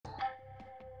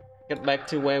Get back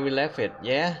to where we left it,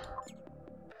 yeah?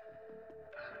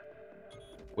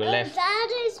 We left. That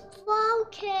is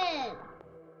broken.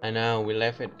 I know, we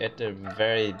left it at a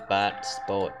very bad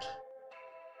spot.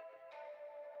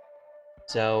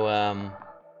 So,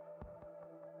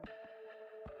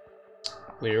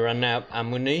 we run out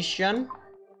ammunition.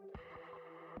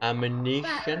 Ammunition.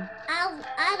 But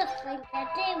I don't think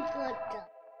that did good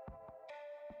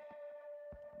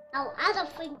though. I don't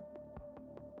think.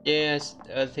 Yes,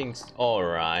 I think it's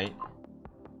alright.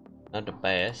 Not the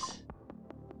best.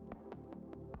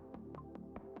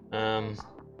 Can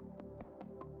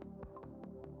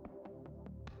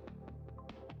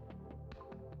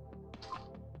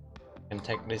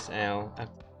take this out.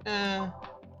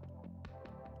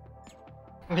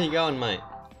 Where you going, mate?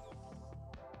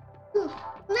 Nowhere.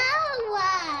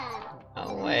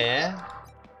 Nowhere.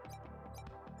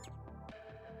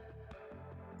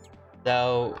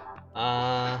 So,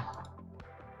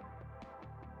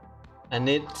 and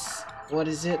it's, what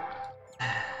is it?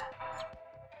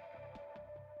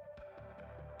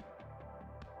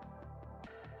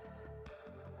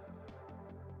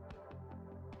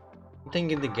 I'm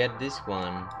thinking to get this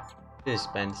one. Too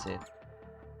expensive.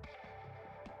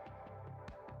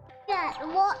 Get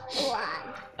what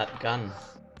one? That gun.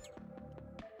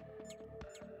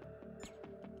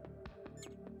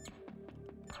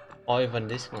 Or even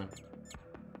this one.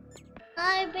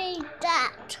 Maybe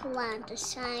that one, the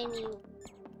shiny one.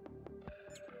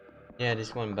 Yeah,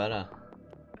 this one better.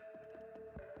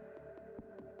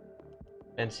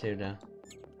 Expensive though.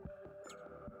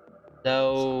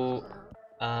 So,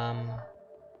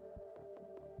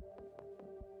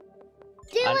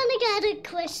 do you want to get a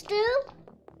crystal?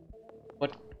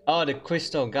 what? Oh, the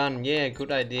crystal gun. Yeah,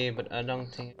 good idea, but I don't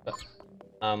think.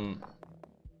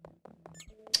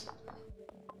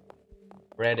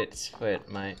 Reddit's fit,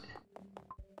 mate.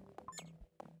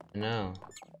 No.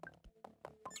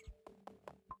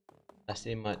 I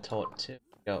see my thought too.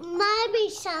 Go. Maybe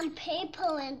some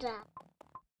people in there.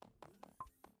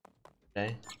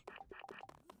 Okay.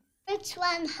 Which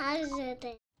one has it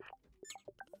in?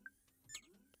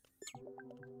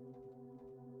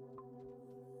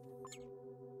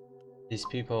 These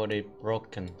people, they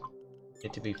broken.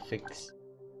 Need to be fixed.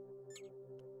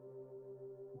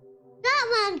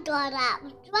 That one got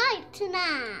out right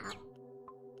now.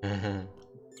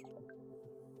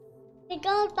 He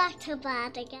goes back to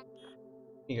bed again.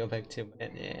 You go back to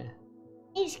bed, yeah.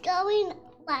 He's going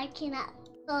back in that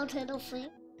go to the thing.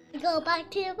 We go back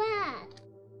to bed.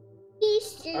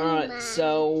 He's doing Alright,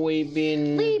 so we've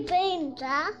been there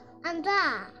and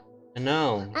there. I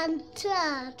know. And there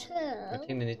I too.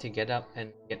 think we need to get up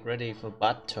and get ready for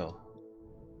battle.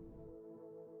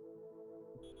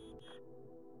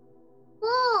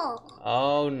 Oh.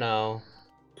 Oh no.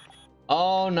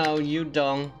 Oh no, you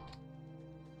don't.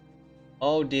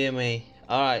 Oh dear me.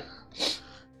 Alright.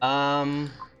 Oh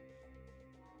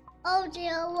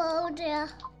dear, oh dear.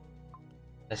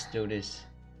 Let's do this.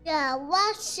 Yeah,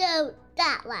 what's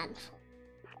that one for?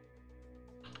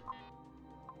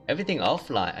 Everything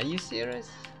offline. Are you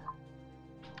serious?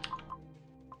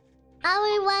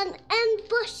 Everyone in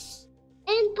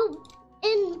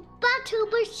battle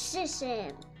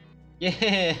position.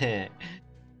 Yeah.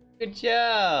 Good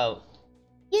job.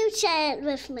 You say it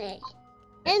with me.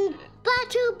 In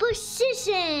battle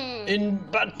position. In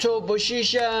battle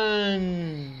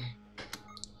position.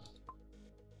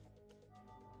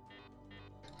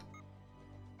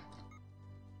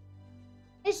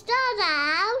 Is that a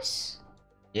house?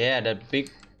 Yeah, that big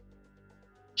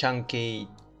chunky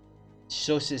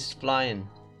sausage flying.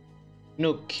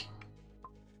 Nook.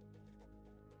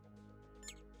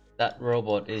 That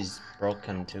robot is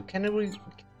broken too. Can we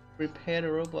repair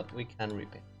the robot? We can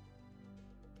repair.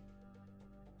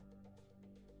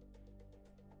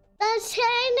 Does he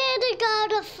need to go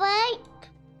to fake?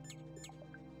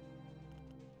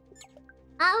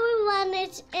 Everyone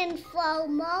is in slow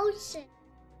motion.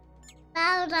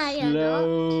 Now that you know.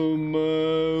 Slow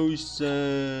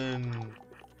motion.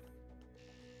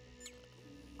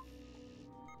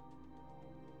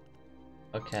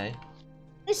 Okay.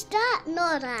 Is that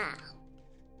not out?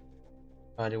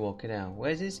 Try to walk it out.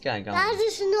 Where's this guy going? That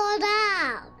is not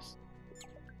out.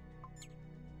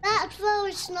 That road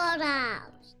is not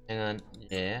out. Hang on.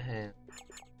 Yeah, hang on.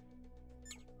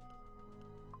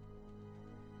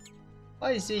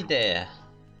 Why is he there?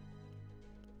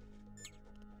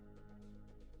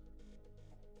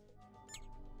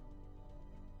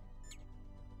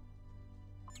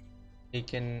 He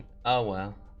can. Oh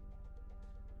well.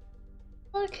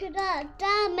 Look at that,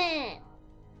 damn it.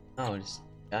 Oh, it's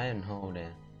giant hole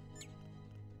there.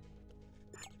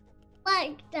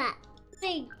 Like that.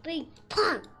 big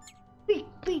pump. Big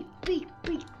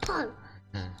pump.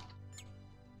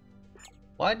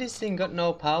 Why this thing got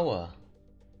no power?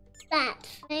 That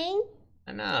thing.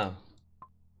 I know.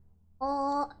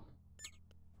 Or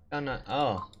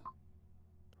Oh.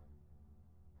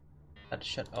 That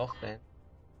shut off then.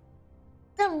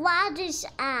 the water's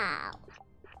out.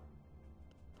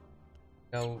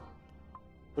 Go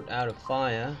put out a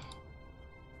fire.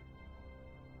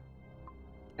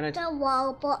 Can I? The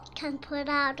robot can put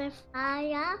out a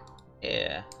fire.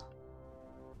 Yeah.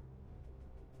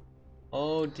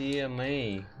 Oh dear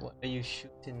me. What are you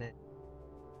shooting at?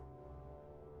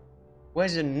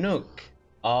 Where's the Nook?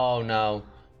 Oh no.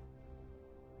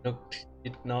 Nook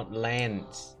did not land.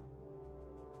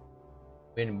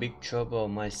 We're in big trouble,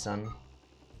 my son.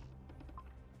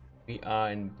 We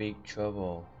are in big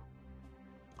trouble.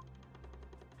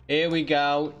 Here we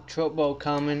go. Trouble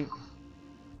coming.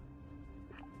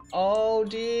 Oh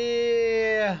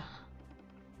dear.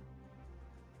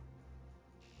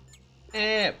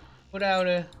 Put out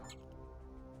a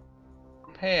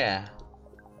pair.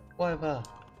 Whatever.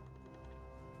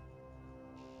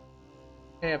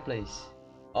 Pair, please.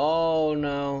 Oh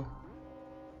no.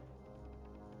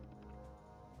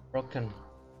 Broken.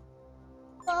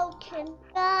 Broken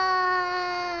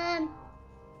gun.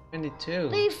 22.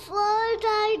 Before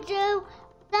I do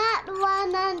that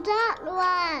one and that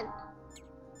one.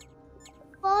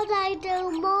 Before I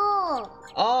do more.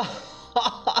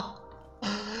 Oh.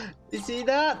 You see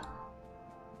that?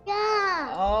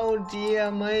 Yeah. Oh dear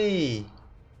me.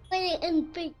 Put it in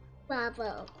big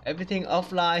bubble. Everything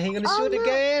offline. He's gonna Oh, shoot no.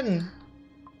 again.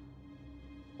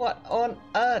 What on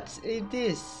earth is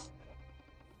this?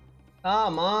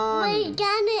 Come on. We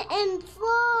got it in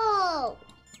full.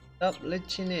 Stop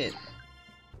glitching it.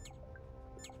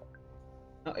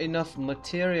 Not enough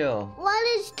material. What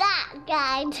is that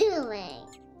guy doing?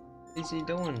 What is he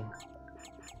doing?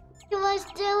 He was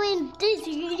doing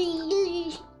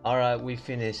this. Alright, we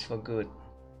finished for good.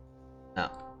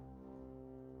 Now.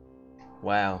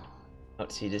 Wow.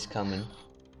 Not see this coming.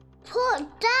 Put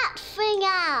that thing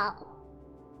out.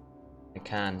 I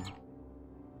can.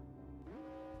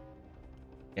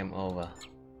 Game over.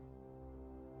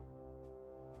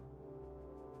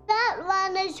 That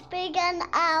one is big and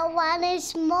our one is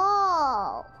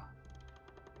small.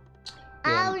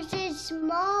 Ours is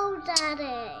small,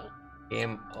 Daddy.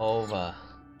 Game over.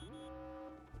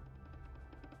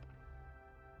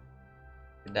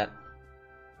 That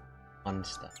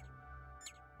monster.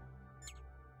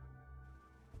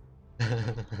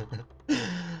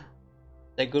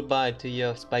 Say goodbye to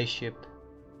your spaceship.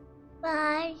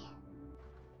 Bye.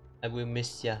 I will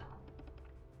miss ya.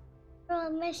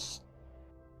 Promise.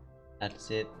 That's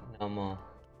it. No more.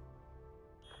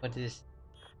 What is?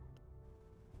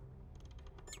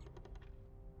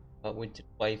 But we just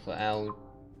wait for our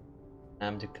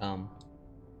time to come.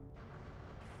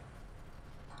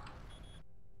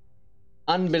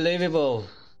 Unbelievable.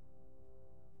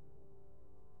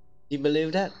 You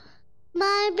believe that?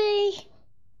 Maybe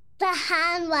the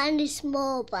hand one is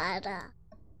more better.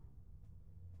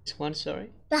 This one,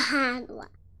 sorry? The hand one.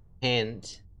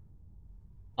 Hand.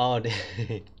 Oh, the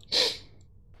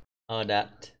oh,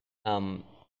 that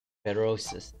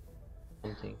ferocious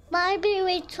something. Maybe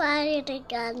we try it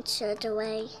again, should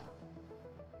we?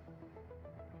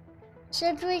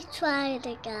 Should we try it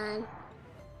again?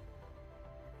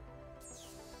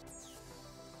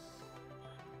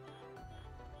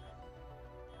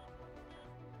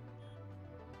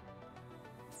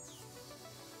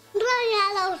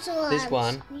 This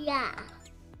one? Yeah.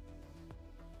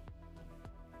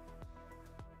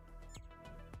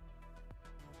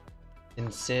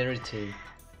 Sincerity.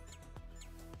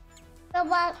 The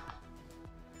one.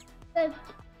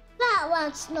 That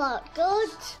one's not good.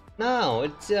 No,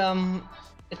 it's I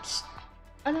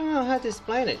don't know how to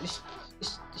explain it. It's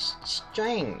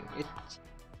strange.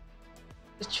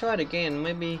 Let's try it again.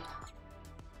 Maybe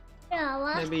Yeah,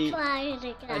 let's Maybe try it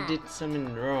again. I did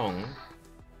something wrong.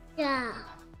 Yeah.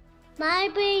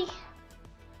 Maybe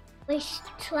we should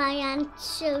try and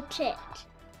shoot it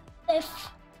with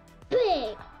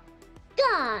big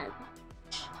gun.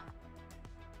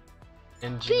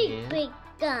 Engineer. Big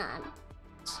gun.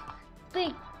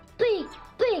 Big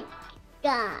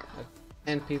gun.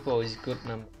 10 people is good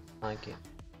number. Like it.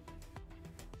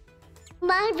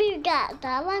 Maybe we got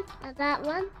that one and that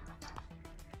one.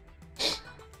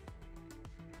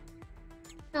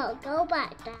 No, go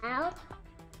back down.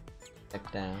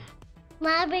 Back down.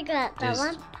 Maybe got that This-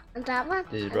 one and that one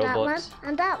these and that one robots.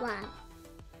 and that one.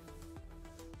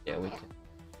 Yeah, we can.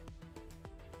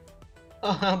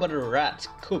 Oh, how about a rat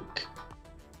cook?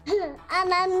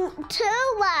 And then 2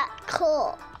 rat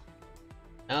cook.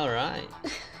 Alright.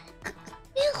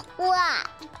 Rat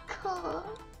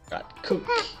cook. Rat Cook.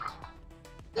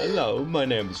 Hello, my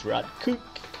name is Rat Cook.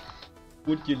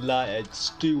 Would you like a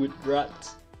stew with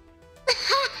rats?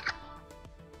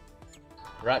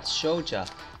 Rat soldier.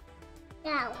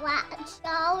 Yeah, rat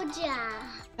soldier.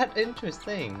 That's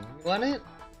interesting. You want it?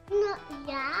 No,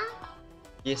 yeah.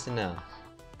 Yes or no?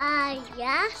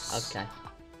 Yes. Okay.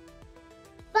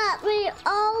 But we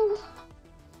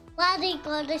already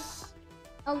got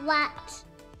a rat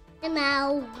and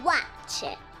I'll watch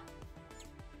it.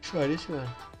 Try this one.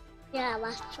 Yeah,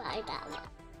 let's try that one.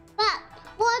 But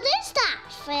what is that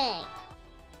thing?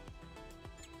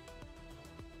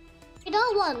 You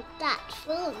don't want that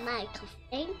food like a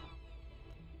thing.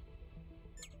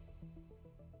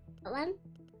 That one?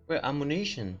 Well,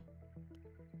 ammunition.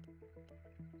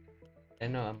 I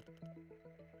know.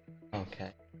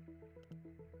 Okay.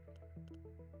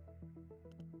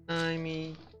 I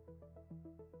mean.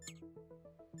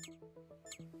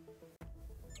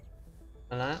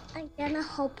 Hello? I'm gonna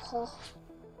hop off.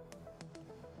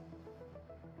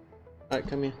 Alright,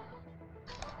 come here.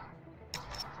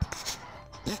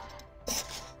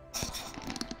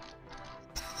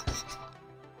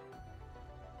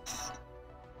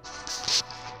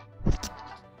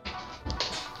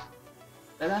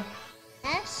 Better?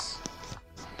 Yes.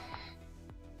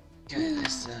 Get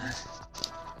this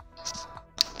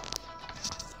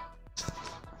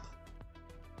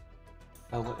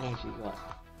Oh, what else you got?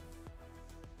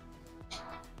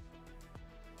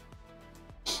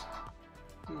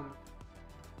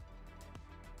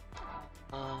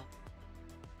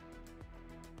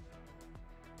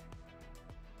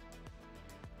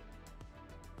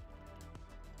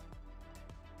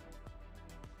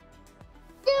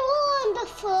 They're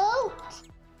wonderful.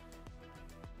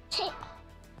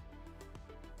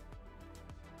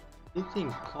 You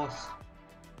think cost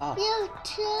up? You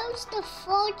choose the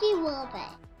foggy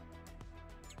rabbit.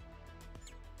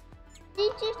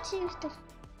 Did you choose the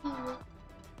foggy rabbit?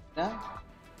 No?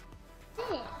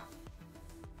 Yeah.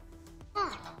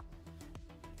 Ah.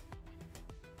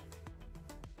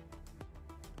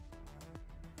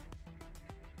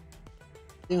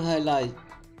 You have like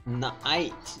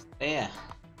 8 there.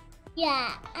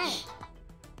 Yeah.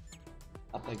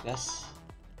 Up, I guess.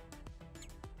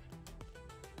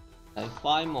 So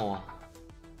 5 more.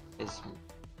 This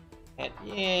pet.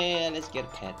 Yeah, let's get a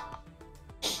pet.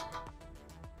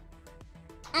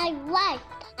 I like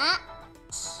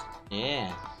pets.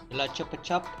 Yeah. You like chop a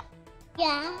chop?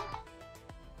 Yeah.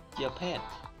 Your pet.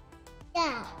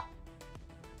 Yeah.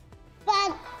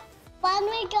 But when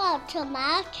we go to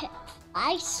market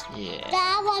place, Yeah.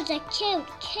 there was a cute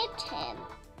kitten.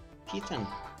 Kitten.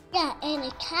 Yeah, in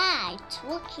a cage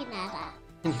looking at her.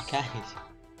 In the cage.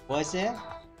 Was there?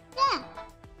 Yeah.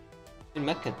 In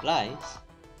marketplace?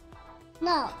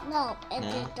 No, in No.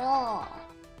 the door.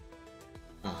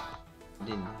 Oh, I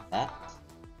didn't know that.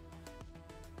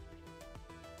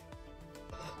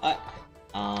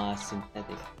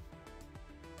 Synthetic.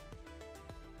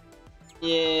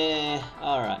 Yeah,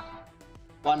 alright.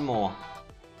 1 more.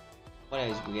 What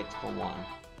else we get for 1?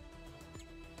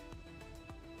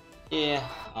 Yeah,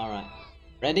 alright.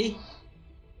 Ready?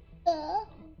 Go!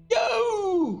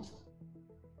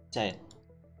 Say it.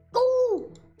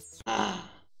 Go! Ah.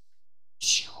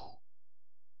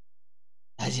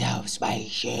 That's our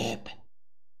spaceship.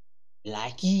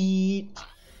 Like it?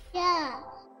 Yeah.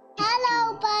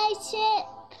 Hello, Bishop.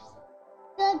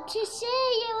 Good to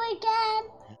see you again.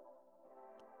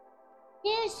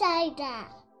 You say that.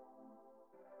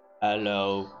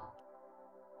 Hello.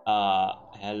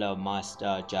 Hello,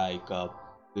 Master Jacob.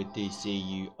 Good to see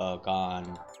you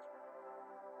again.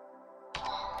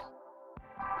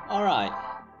 Alright.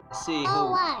 Let's see who.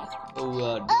 Alright.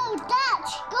 Oh,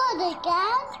 that's good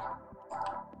again.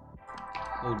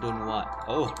 Who doing what?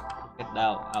 Oh, look at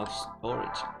our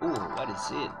storage. Oh, what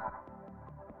is it?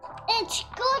 It's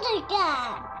good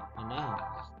again. I know.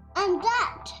 And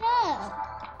that too.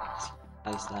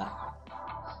 How's that?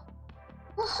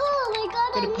 Woohoo, we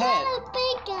got Good pet. another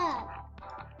bigger.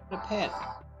 The pet.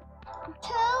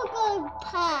 2 good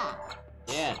pets.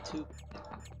 Yeah, 2.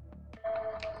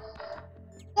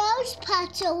 Those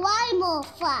pets are way more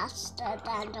faster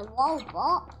than the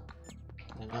robot.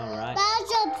 I know, right?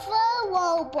 There's a blue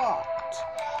robot.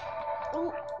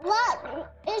 What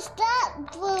is that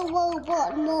blue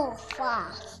robot more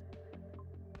fast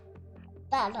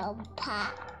than a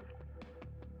pet?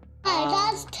 Hey,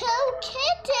 that's 2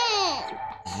 kittens.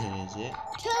 Is it?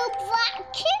 2 black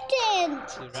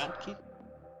kittens. 2 rat kittens?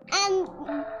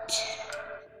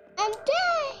 And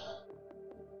they.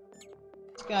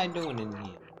 this guy doing in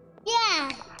here? Yeah.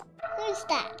 Who's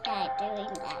that guy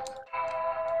doing that?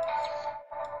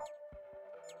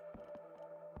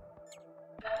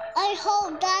 I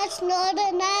hope that's not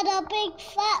another big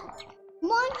fat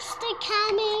monster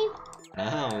coming.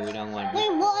 No, we don't want We this.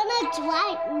 want a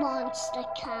giant monster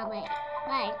coming.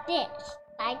 Like this.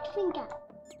 Like finger.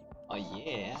 Oh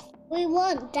yeah. We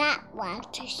want that one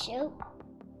to shoot.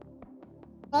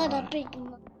 Not a Right. big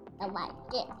monster like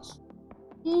this.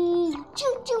 Choo,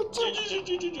 choo,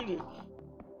 choo.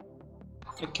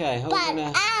 Okay, who's But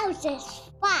gonna? ours is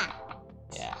fat.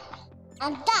 Yeah.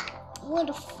 And that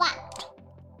little fat.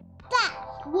 That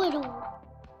little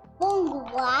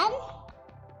long one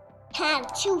can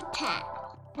shoot that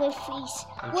with his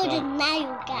wooden nail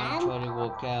I'm gun. trying to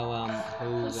work out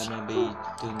who's gonna be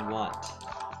doing what.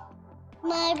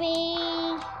 Maybe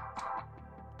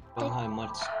Don't have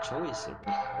much choice.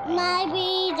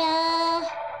 maybe the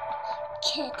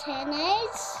kitten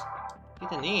is.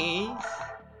 Kitties.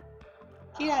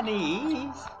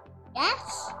 Kitties.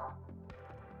 Yes.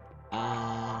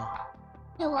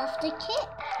 Who of the kids?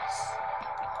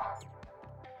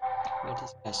 What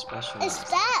is that special? Is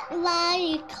that why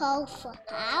you call for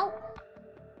help?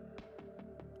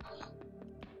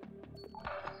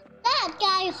 That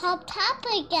guy hopped up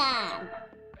again.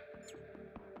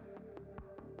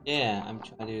 Yeah, I'm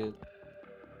trying to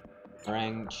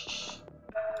arrange.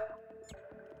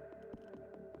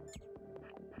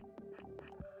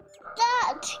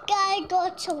 That guy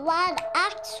got to run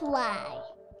X-ray.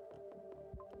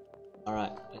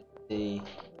 Alright, let's see.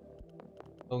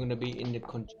 We're gonna be in the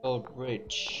control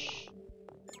bridge.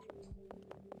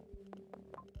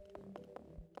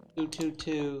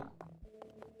 222.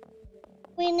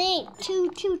 We need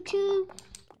 222.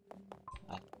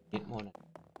 I need more than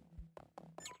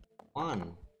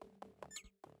one.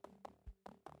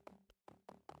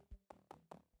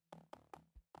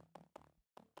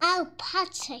 I'll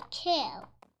patch a kill.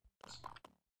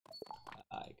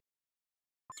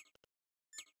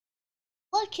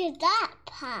 Look at that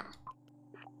pat.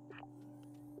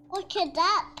 Look at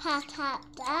that pat at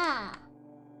that.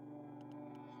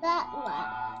 That one.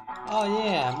 Oh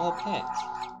yeah, more pets.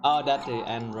 Oh, that's the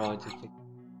Android to fix.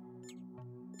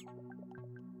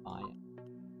 Oh yeah.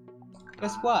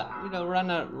 Guess what? We don't run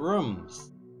out of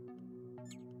rooms.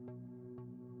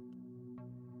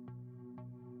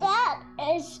 That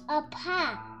is a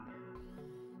pat.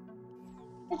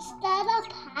 Is that a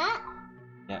pat?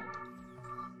 Yep.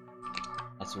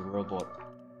 That's a robot.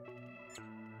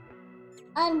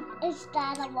 And is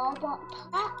that a robot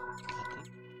pat?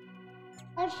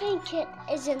 I think. I think it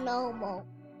is a normal.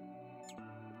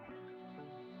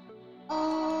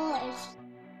 Oh, it's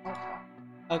robot.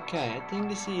 Okay, I think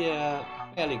this is a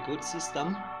fairly good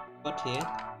system. Got here.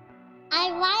 I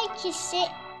like to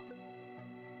sit.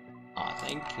 Oh,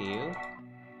 thank you.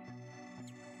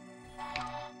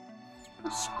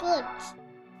 It's good.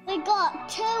 We got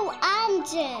 2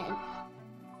 engines.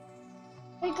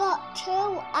 We got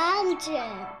 2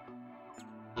 engines.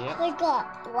 Yep. We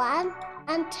got 1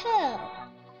 and 2.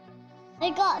 We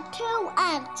got 2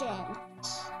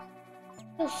 engines.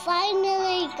 We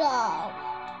finally go.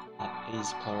 That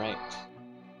is correct.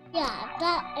 Yeah,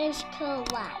 that is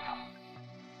correct.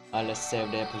 Let's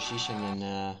save their position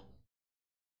and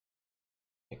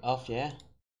take off, yeah?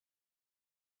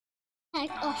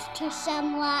 Take off to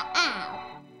somewhere else.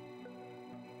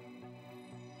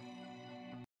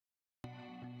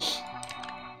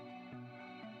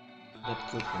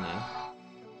 That's good for now.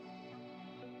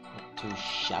 Not too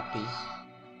shabby.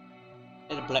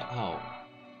 At a black hole.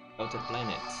 Go to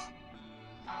planets.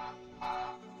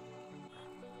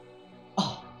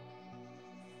 Oh!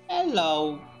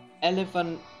 Hello,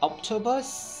 Elephant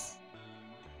Octopus!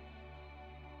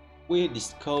 We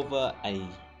discover a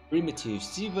primitive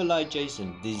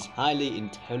civilization. These highly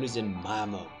intelligent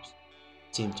mammals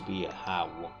seem to be a hard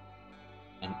one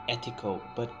and ethical,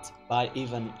 but by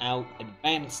even our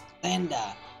advanced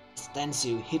standard,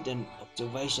 extensive hidden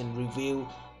observation reveal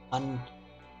an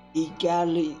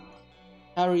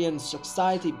egalitarian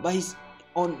society based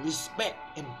on respect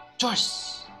and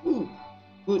trust. Ooh,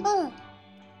 good.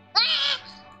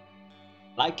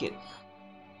 Like it.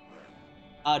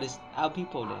 Our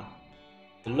people there.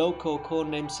 The local call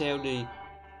themselves the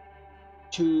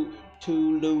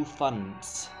Tulu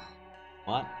Funds.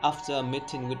 What? After a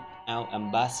meeting with our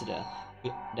ambassador,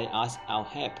 they asked our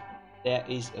help. There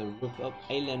is a group of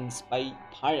alien space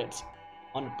pirates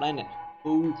on the planet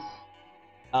who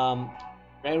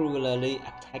regularly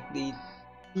attack the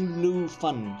Tulu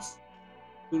Funds.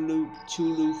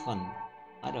 Tulu Fund.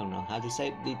 I don't know how to say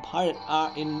it. The pirates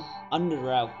are in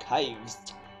underground caves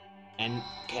and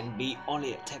can be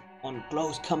only attacked on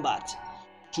close combat.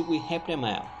 Should we help them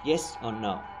out? Yes or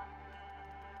no?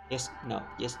 Yes, no,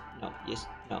 yes, no, yes,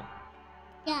 no.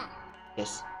 Yeah.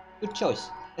 Yes. Good choice.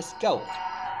 Let's go.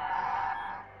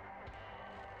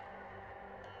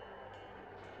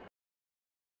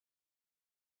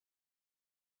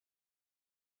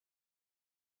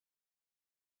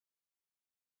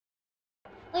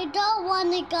 We don't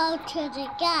want to go to the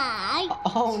guy.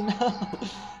 Oh no!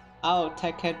 Our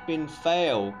attack had been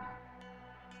failed.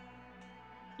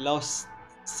 Lost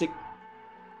 6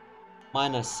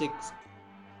 -6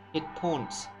 hit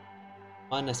points.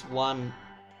 -1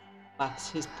 max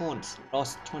hit points.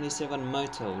 Lost 27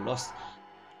 motor. Lost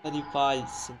 35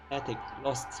 synthetic.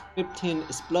 Lost 15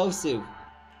 explosive.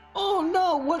 Oh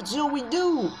no! What shall we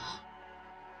do?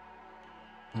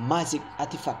 Magic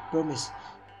artifact promise.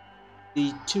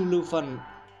 The two Lufan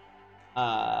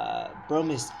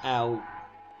promised out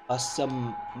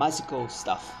some magical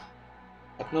stuff.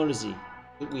 Technology.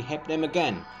 Could we help them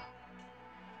again?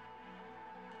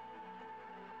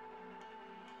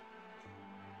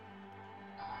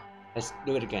 Let's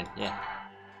do it again, yeah.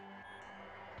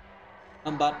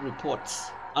 Combat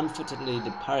reports. Unfortunately,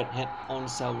 the pirate had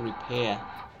on-cell repair.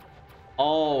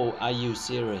 Oh, are you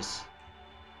serious?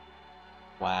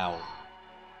 Wow.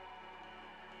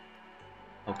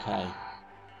 Okay.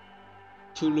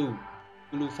 Tulu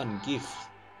fun gift.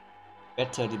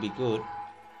 Better to be good.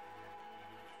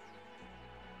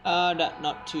 That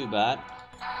not too bad.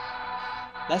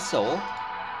 That's all.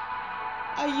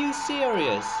 Are you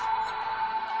serious?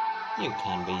 You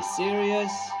can't be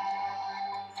serious.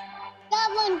 That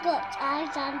one got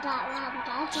eyes and that one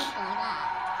doesn't got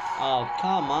eyes. Oh,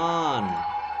 come on.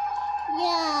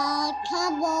 Yeah,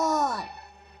 come on.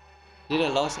 Did I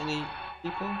lose any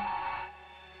people?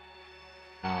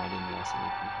 No, I didn't lose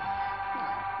any people.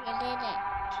 No, you didn't.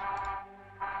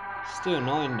 Still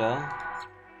annoying though.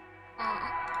 Uh,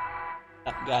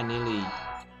 That guy nearly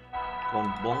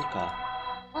gone bonker.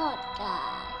 what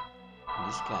guy? And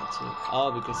this guy too.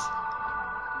 Oh, because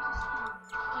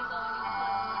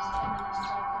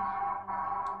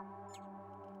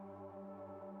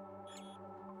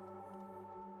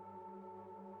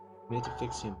we need to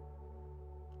fix him.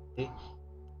 Okay?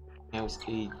 Else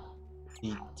he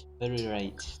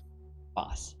deteriorates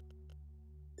fast.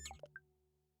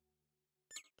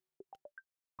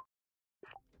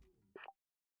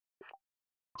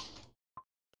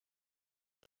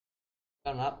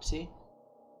 Turn up, see?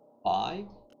 5,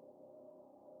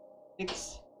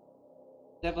 6,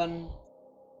 7,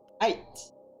 8.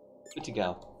 Good to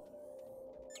go.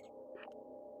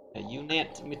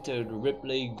 Unit Mr.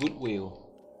 Ripley Goodwill.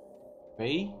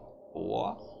 3,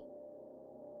 4,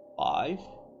 5,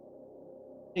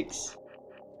 6.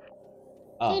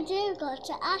 Oh, You do go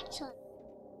to action.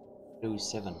 2,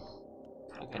 7.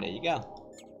 Okay, there you go.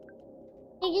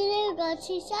 You do go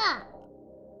to that.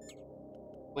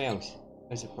 Who else?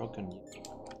 Where's it broken?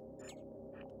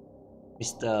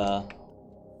 Mr.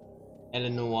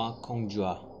 Eleanor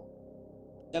Conqueror.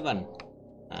 7.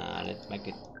 Let's make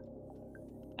it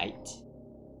 8.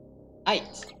 8!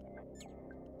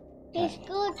 It's Okay.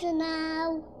 good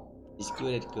now. He's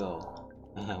good at go.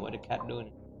 What the cat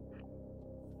doing?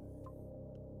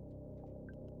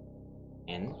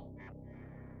 And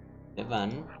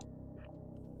 7.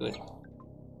 Good.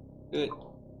 Good.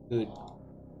 Good.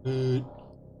 Good.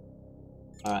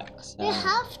 Alright, so We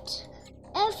have to,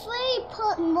 if we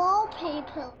put more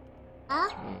people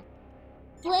up,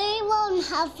 we won't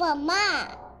have a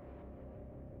man.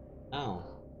 oh,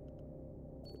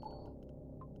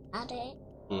 At it.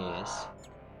 yes.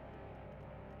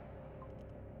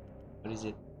 What is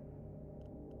it?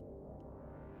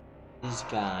 This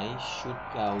guy should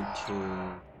go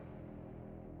to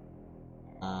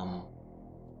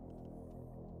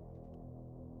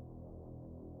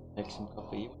take some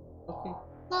coffee. Okay,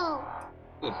 No.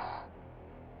 good.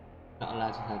 Not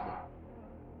allowed to have it.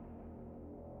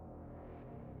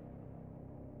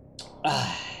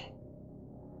 Ah,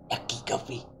 yucky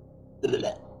coffee.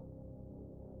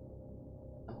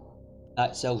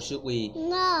 So should we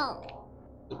No.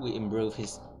 improve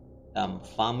his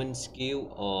farming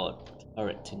skill or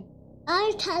turreting? Are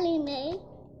you telling me?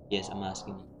 Yes, I'm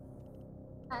asking you.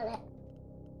 Alex.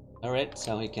 Turret,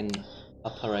 so he can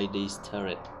operate these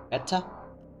turret better.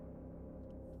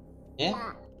 Yeah?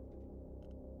 Yeah.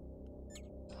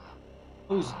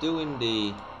 Who's doing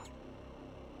the?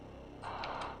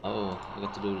 Oh, we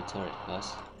got to do the turret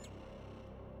first.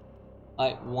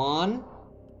 Alright, 1,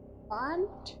 1,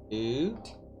 2,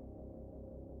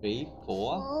 3,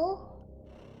 4, 4,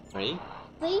 3,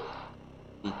 3,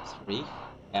 3,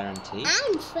 guarantee.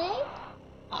 and 3.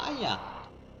 Ah, yeah.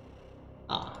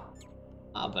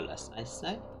 Marvelous, I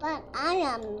say. But I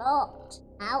am not.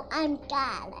 Now I'm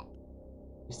Scarlet.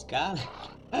 Scarlet.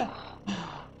 Fair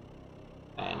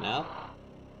enough.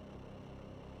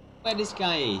 Where this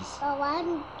guy is? So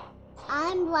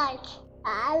I'm like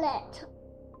Scarlet.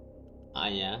 Ah,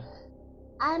 yeah.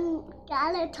 I'm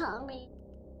Scarlet on me.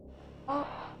 Oh,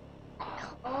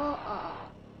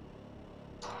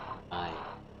 Right.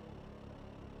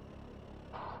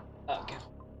 Okay.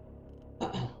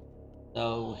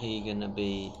 So he gonna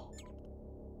be.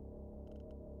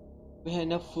 We have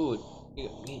enough food.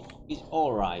 He's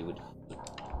alright with food.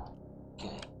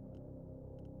 Okay.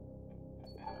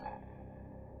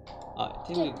 I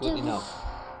think we're good enough.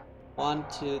 1,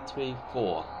 2, 3,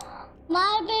 4.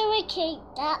 Maybe we keep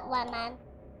that one and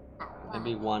that one.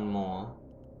 Maybe one more.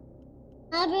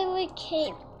 Maybe we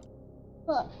keep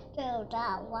put through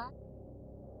that one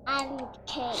and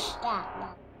keep that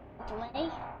one. Do we?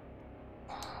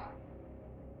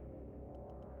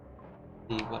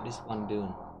 See what this one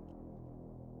doing.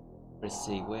 Let's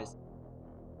see, where's.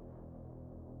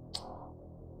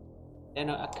 There's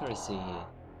no accuracy here.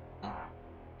 Huh?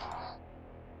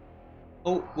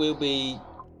 Oh, will be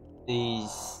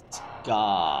this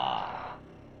guy.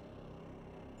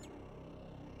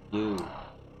 You.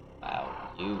 Wow,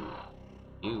 you.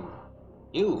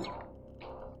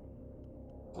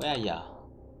 Where ya?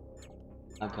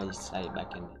 Okay, stay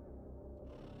back in.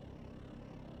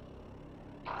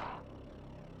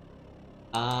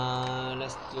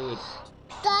 Let's do it.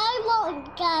 They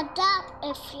won't get up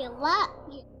if you let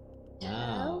you.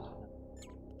 No.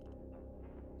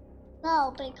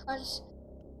 No, because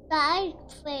they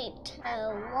think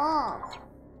too long.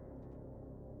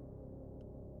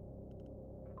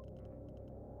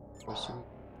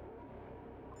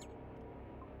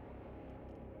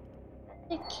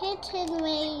 The kitten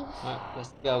leaves. Right,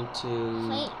 let's go to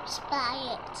Waits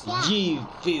by itself. G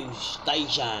Fuel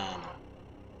Station.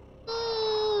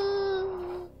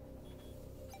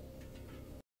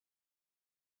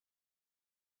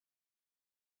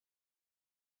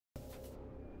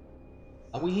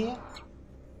 Are we here?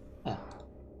 Yeah.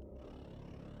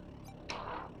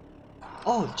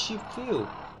 Oh, cheap fuel.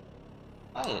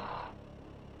 Buy it.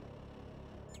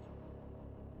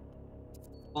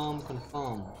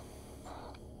 Confirm.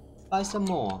 Buy some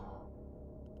more.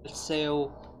 Let's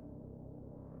sell.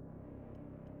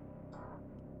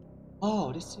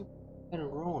 Oh, this is kind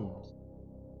of wrong.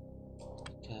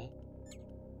 Okay.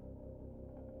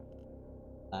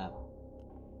 How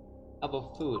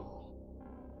about food?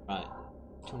 Right.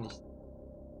 20.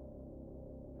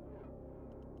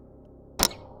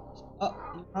 Oh,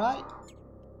 you right?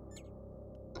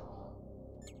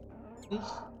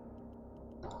 Please.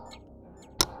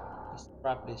 Let's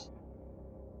grab this.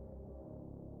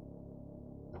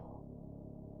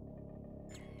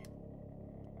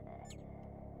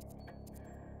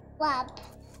 What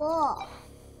for?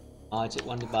 I just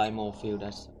want to buy more fuel.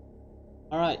 That's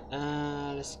all right.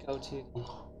 Let's go to the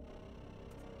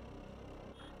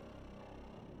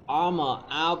armor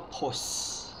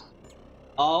outpost.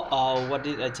 Oh, what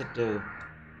did I just do?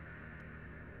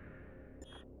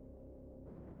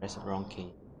 Press the wrong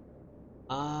key.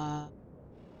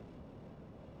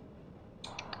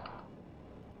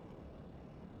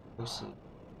 Let's see.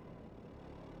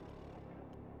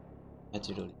 Let's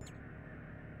do it.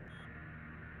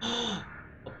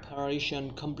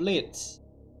 Operation complete.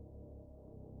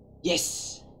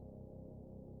 Yes.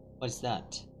 What's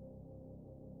that?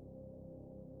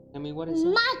 Tell me what is it?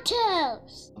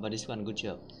 Matters. How about this one? Good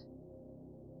job.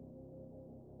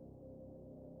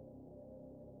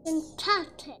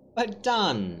 Fantastic. But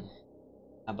done.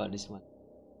 How about this one?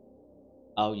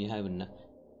 Oh, you have an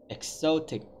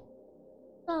exotic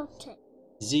Fantastic.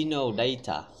 Xeno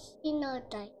data. You know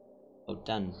that. Oh,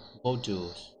 done.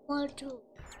 Modules. Module.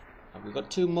 We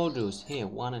got 2 modules here,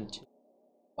 1 and 2.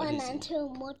 What 1 is and it? 2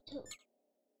 module.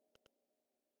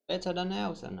 Better than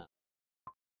else or not?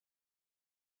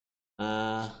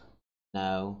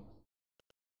 No.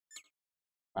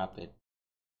 Grab it.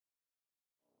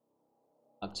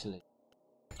 Actually.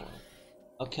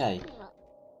 Okay.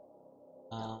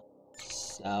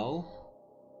 So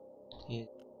here.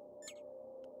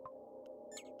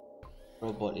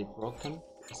 Robot is broken.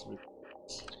 Let's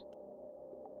replace.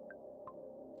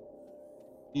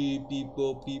 Beep beep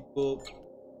boop beep boop.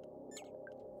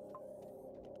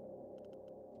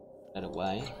 That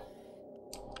away.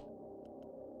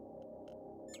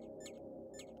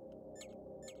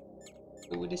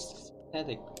 Go with this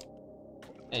static.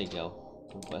 There you go.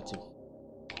 Converted.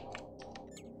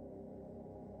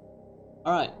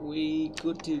 Alright, we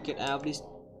good to get out of this.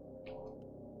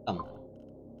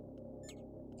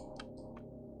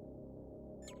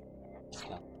 Let's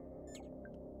go.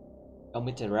 Come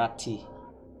with the ratty.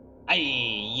 Hey,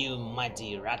 you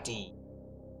mighty ratty.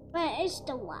 Where is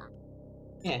the one?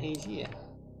 Yeah, he's here.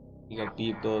 You got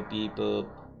people,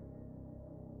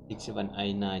 6, 7,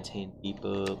 8, 9, 10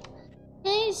 people.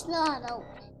 He's not a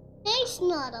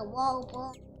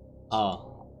robot.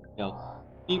 Oh, yo.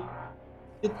 Beep.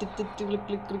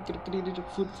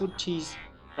 Food, cheese.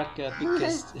 Cracker,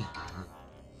 because.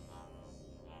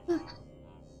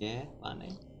 Yeah,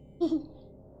 funny.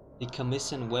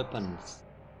 Decommission weapons.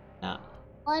 Nah.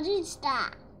 What is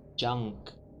that?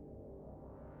 Junk,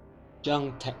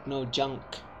 techno junk.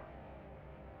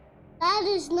 That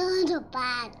is not a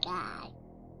bad guy.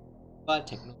 Buy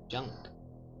techno junk.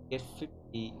 Get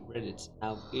 50 credits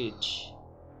out each.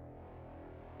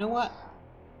 You know what?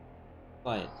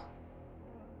 Buy it.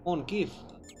 Won't give.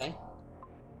 Okay.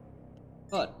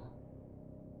 Good.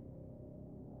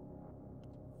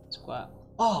 Squad.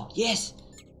 Oh yes.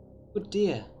 Good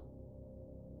dear.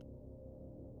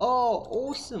 Oh,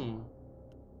 awesome.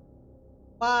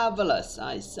 Marvelous,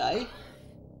 I say.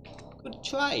 Good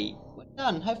try. Well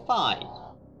done. High five.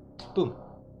 Boom.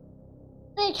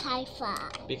 Big high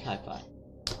five. Big high five.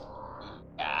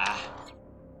 Yeah.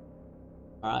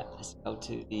 Alright, let's go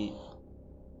to the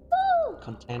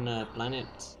container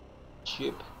planet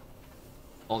ship.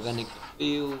 Organic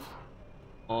fuel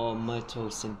or metal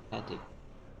synthetic.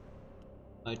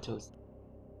 Metal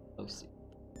synthetic.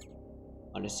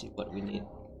 Let's see what we need.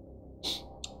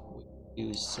 We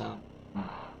use some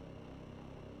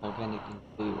organic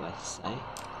fuel, I say.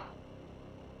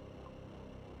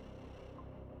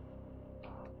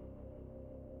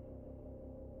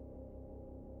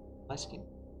 Asking.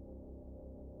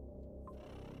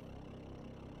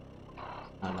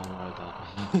 I don't worry about.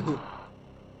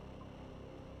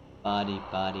 Body.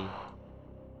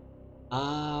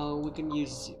 We can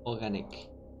use organic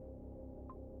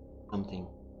something.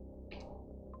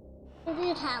 Did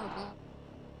you tell me?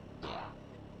 Yeah.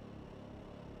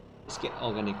 Let's get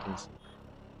organic and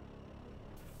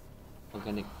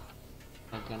organic.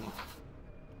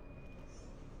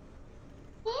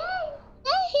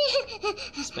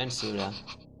 Expensive, yeah.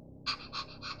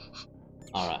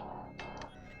 Alright.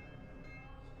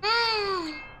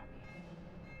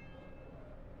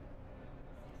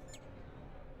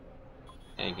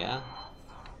 There you go.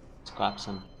 Let's grab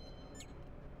some.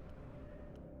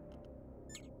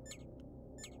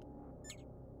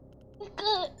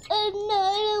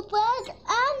 Another bed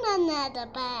and another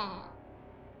bed.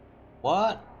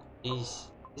 What is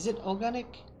it organic?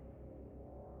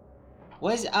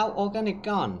 Where's our organic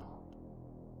gone?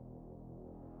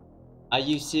 Are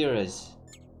you serious?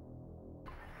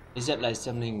 Is that like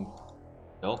something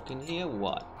joke in here?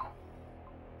 What?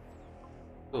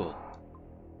 Cool.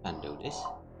 Can't do this.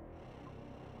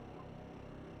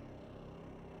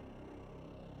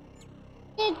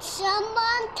 Did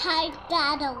someone take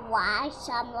that away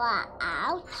somewhere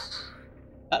else?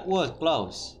 That was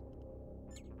close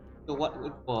to what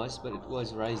it was, but it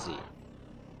was risy.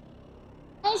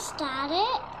 Is that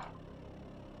it?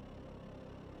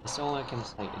 That's all I can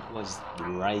say. It was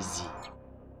risy.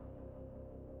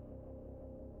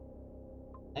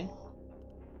 Okay.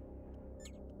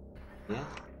 Yeah.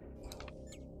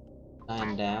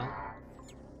 Time down.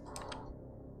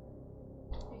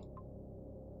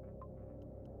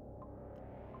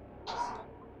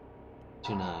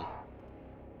 Tonight.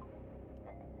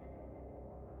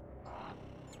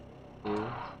 2.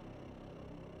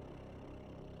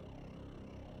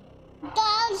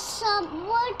 There's some.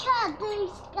 Look at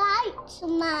these guys,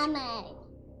 Mommy.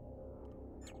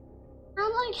 And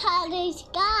look at these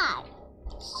guys.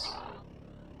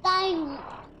 They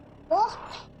look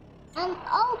and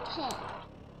open.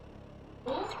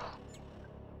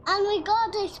 And we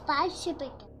got this spaceship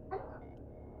again.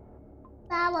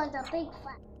 That was a big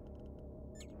fight.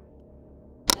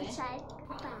 Say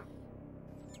goodbye.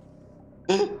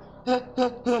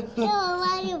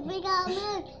 Why you big old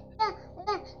man?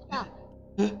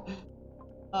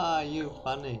 Ah, you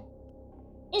funny.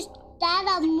 Is that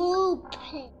a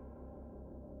movie?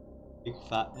 Big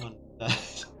fat monster.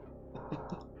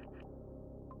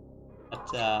 That's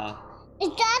Is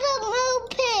that a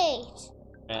movie?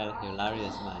 well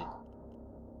hilarious, mate.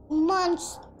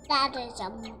 Monster. That is a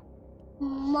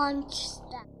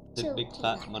monster. The big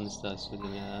fat monster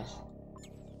shooting at us.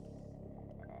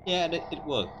 Yeah, it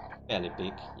worked. Fairly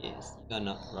big, yes. You're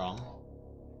not wrong.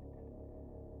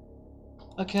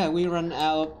 Okay, we run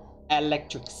out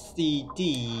electricity.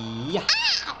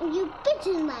 Ah! You bit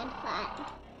in my face.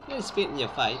 You spit in your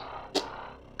face.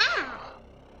 Ah!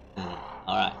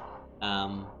 Alright.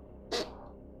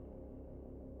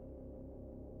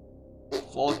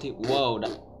 40. Whoa,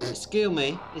 excuse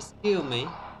me.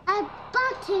 a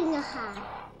bat in your hand.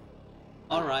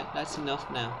 Alright, that's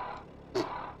enough now.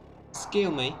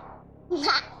 Excuse me.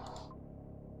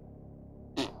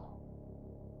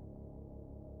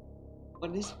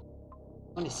 What is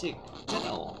 26? Is that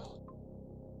all?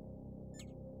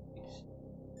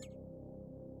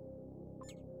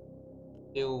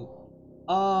 Still.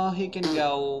 Oh, he can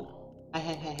go.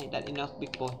 Hey, that's enough,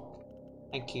 big boy.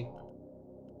 Thank you.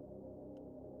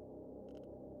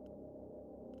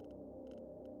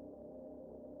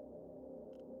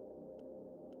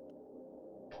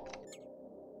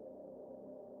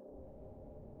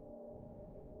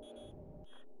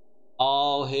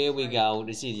 Oh, here we go.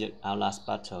 This is our last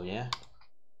battle, yeah?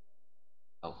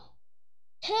 Oh.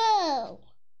 2.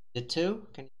 The 2?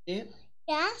 Can you see it?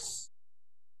 Yes.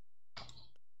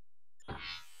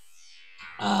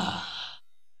 Ah.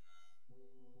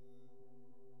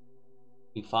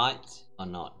 We fight or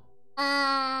not?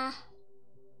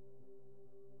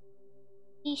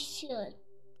 We should.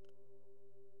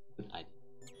 Good idea.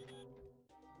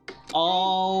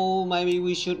 Oh, maybe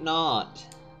we should not.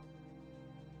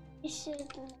 We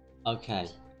should. Okay.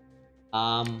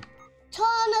 Turn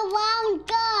around,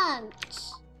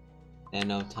 guns. There's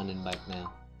no turning back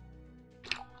now.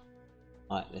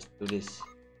 Alright, let's do this.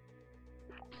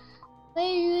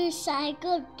 We will say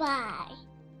goodbye.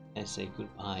 Let's say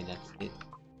goodbye, that's it.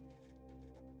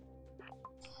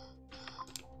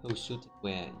 Who shoot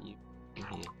where? You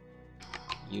here.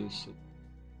 You shoot.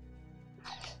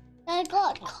 I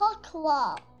got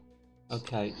Conqueror.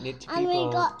 Okay, need to And people.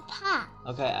 we got Pat.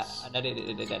 Okay,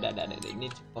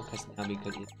 need to focus now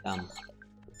because it's done.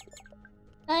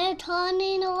 They're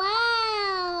turning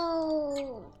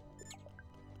around.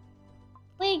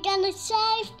 We're gonna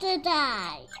save the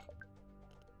day.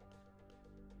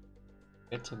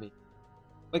 Get to me.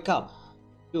 Wake up.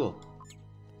 Sure.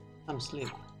 I'm asleep.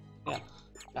 Yeah.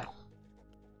 Yeah.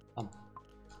 Come.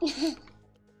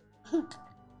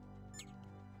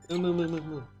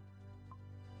 Move.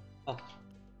 Oh.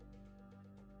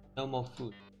 No more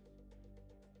food.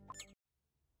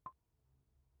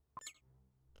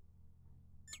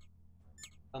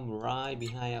 Come right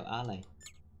behind our alley.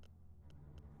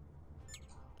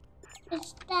 The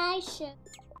station.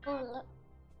 Oh,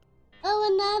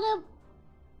 another.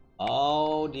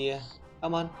 Oh dear.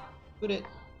 Come on. Shoot it.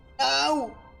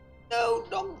 No! No,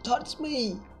 don't touch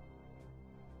me.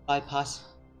 Bypass.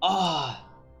 Ah,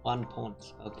 1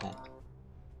 point. Okay.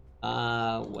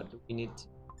 What do we need to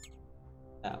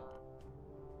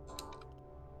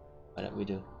what did we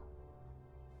do?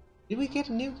 Did we get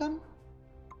a new gun?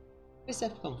 Where's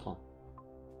that come from?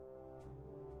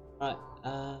 Right,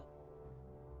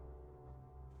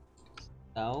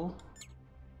 so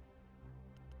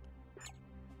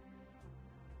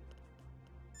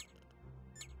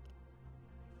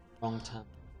wrong time.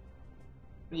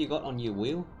 What you got on your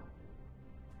wheel?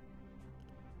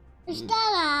 Is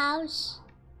that ours?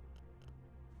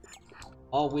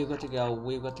 Oh, we've got to go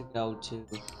to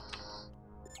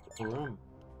the room.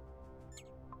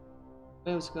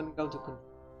 Where was gonna go to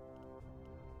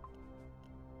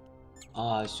oh,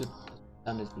 I should have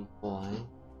done it before, eh?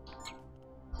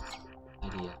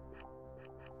 Idea.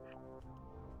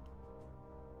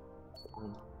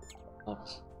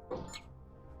 Oops.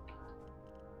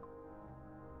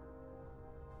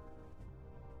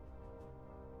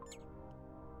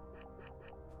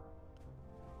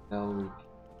 Go.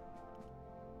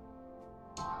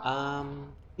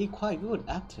 He's quite good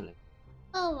actually.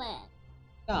 Oh, well.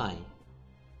 Guy.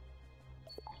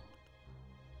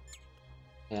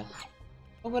 Yeah.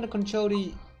 I'm gonna control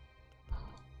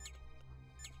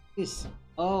this.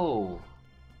 Oh,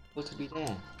 supposed to be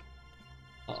there.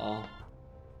 Uh-oh.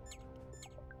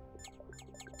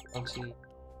 Oxy.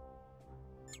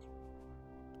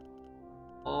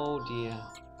 Oh dear.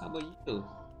 How about you?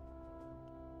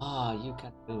 Ah, you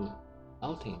can do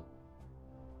nothing.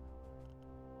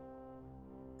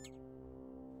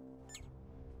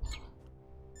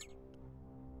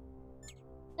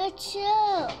 It's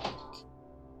you.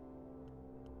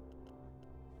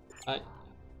 Right.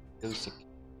 Music.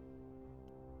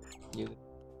 You.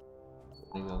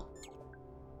 There you go.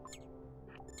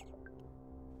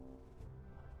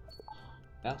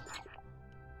 Yeah.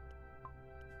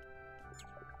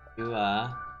 You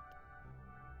are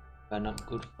not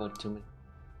good for 2 minutes.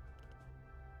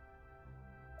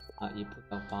 You put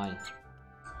out 5.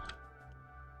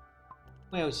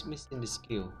 Well, it's missing the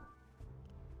skill.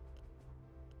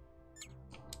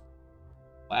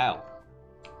 Wow.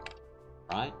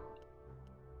 Right.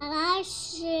 And I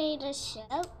see the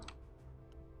ship.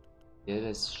 Yeah,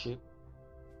 that's ship.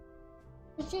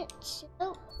 Is it ship?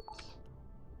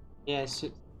 Yeah,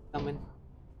 ship coming.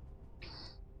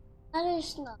 That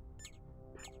is not.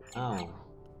 Oh.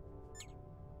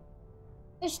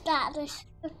 Is that the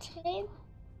shooting?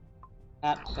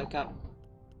 Cat, wake up.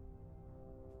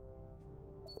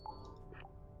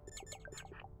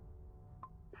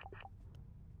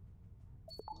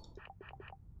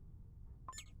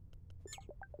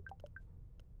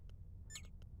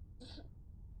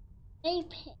 Maybe.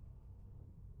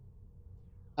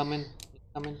 Coming. It's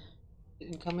coming.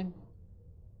 It's coming.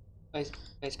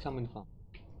 Where's coming from?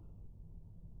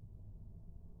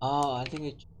 Oh, I think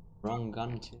it's wrong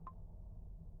gun too.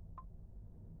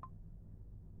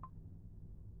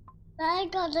 I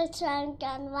got a train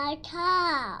gun my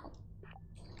car.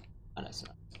 Oh, that's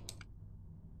right.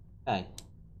 Okay.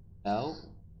 So.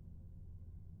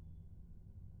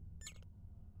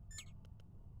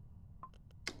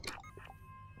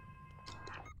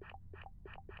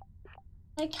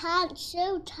 I can't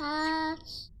shoot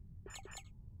us.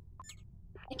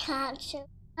 I can't shoot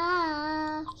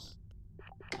us.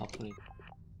 Hopefully.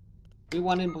 We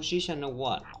want in position or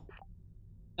what?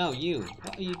 No, you.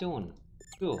 What are you doing?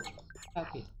 You.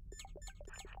 Happy.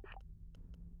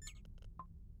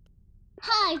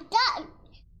 Hi, that.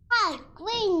 Hi,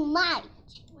 green light.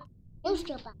 Who's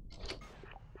the back?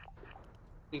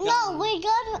 No, we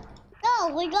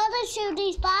gotta shoot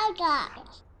these bad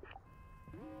guys.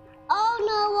 Oh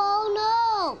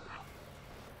no!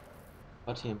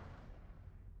 Got him.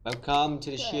 Welcome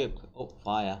to the ship. Oh,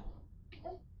 fire.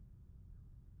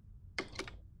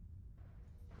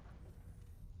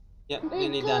 Yep, We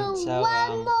nearly do done. So,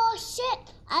 one more ship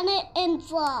and it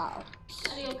involves.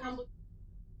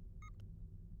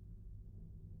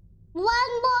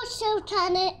 One more shoot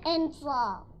and it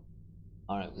involves.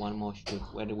 alright, one more shoot.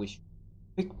 Where do we shoot?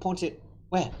 Quick, point it.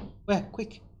 Where? Where?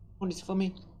 Quick. Point it for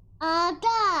me.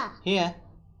 There. Here.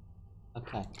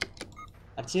 Okay.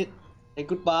 That's it. Say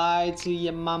goodbye to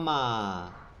your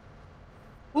mama.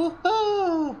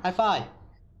 Woohoo! High five.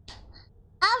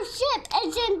 Our ship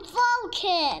is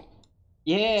invoking.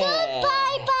 Yeah.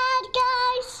 Goodbye, bad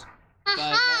guys.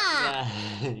 Aha.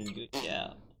 Yeah. Good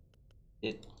job.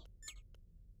 It.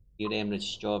 Give them the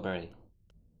strawberry.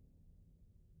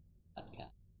 Okay.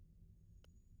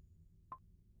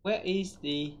 Where is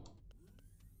the?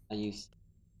 Are you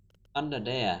under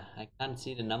there? I can't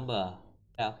see the number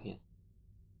out here.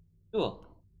 Sure.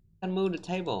 Can move the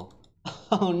table.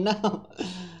 Oh no.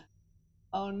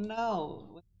 Oh no.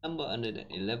 What number under the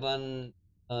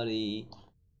 11:30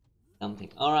 something.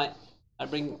 Alright. I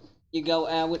bring you go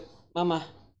out with mama.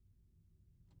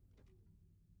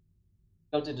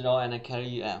 Go to the door and I carry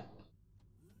you out.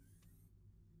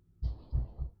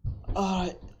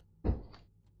 Alright.